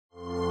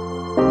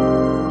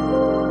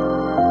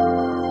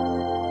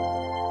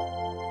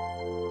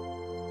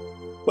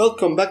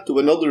Welcome back to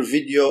another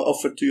video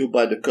offered to you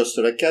by the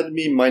Custer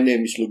Academy. My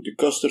name is Luc de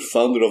Custer,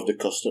 founder of the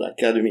Custer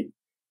Academy.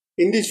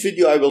 In this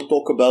video I will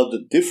talk about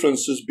the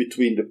differences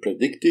between the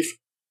predictive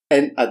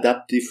and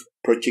adaptive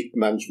project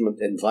management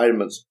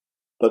environments.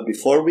 But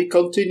before we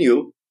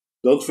continue,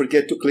 don't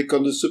forget to click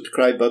on the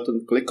subscribe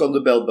button, click on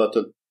the bell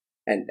button,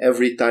 and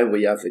every time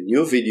we have a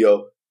new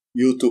video,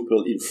 YouTube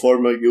will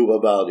inform you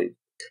about it.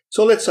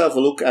 So let's have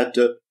a look at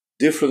the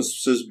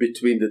differences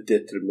between the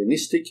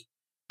deterministic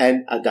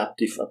and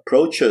adaptive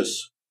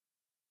approaches.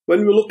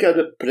 When we look at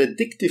a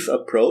predictive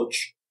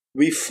approach,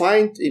 we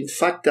find in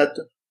fact that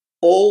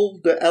all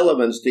the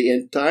elements, the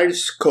entire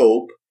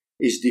scope,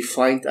 is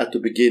defined at the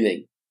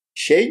beginning.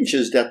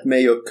 Changes that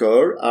may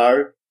occur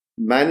are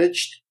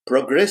managed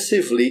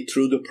progressively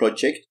through the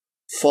project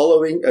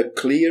following a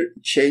clear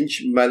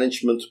change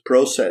management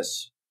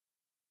process.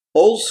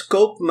 All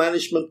scope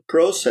management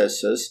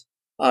processes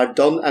are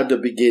done at the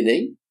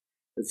beginning.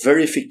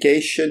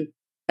 Verification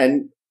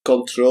and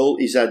control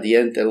is at the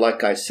end, and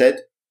like I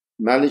said,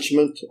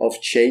 management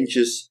of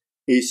changes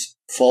is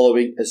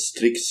following a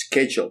strict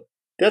schedule.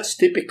 That's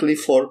typically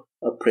for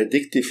a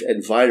predictive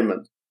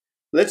environment.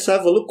 Let's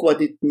have a look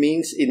what it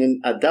means in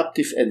an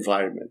adaptive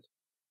environment.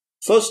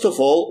 First of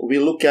all, we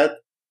look at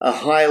a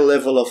high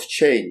level of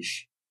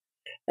change.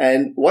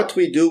 And what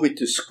we do with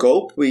the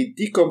scope, we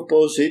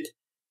decompose it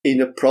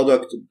in a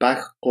product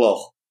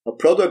backlog. A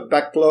product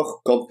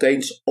backlog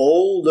contains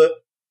all the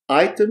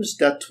items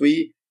that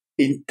we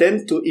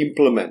intend to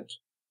implement.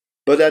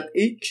 But at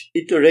each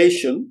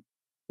iteration,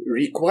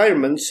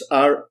 requirements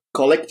are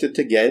collected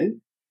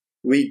again.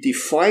 We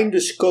define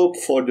the scope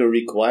for the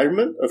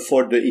requirement,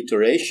 for the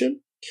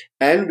iteration,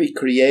 and we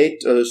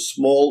create a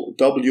small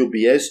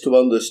WBS to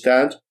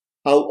understand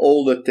how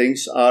all the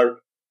things are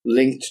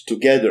linked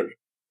together.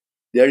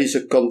 There is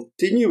a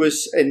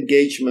continuous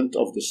engagement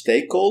of the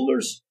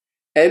stakeholders,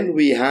 and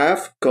we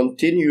have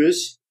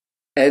continuous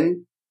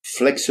and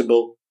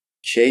flexible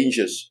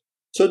changes.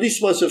 So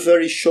this was a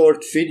very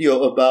short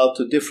video about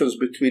the difference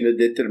between a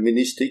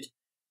deterministic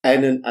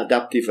and an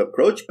adaptive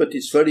approach, but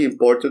it's very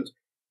important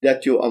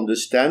that you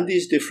understand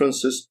these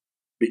differences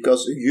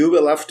because you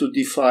will have to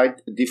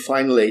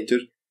define later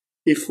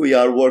if we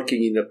are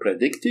working in a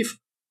predictive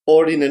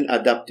or in an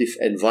adaptive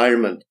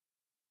environment.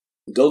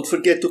 Don't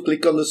forget to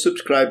click on the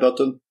subscribe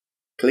button,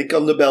 click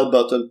on the bell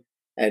button,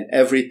 and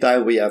every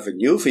time we have a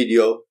new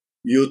video,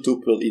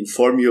 YouTube will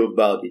inform you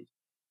about it.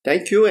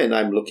 Thank you, and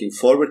I'm looking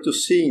forward to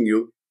seeing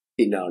you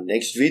in our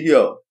next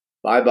video.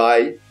 Bye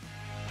bye.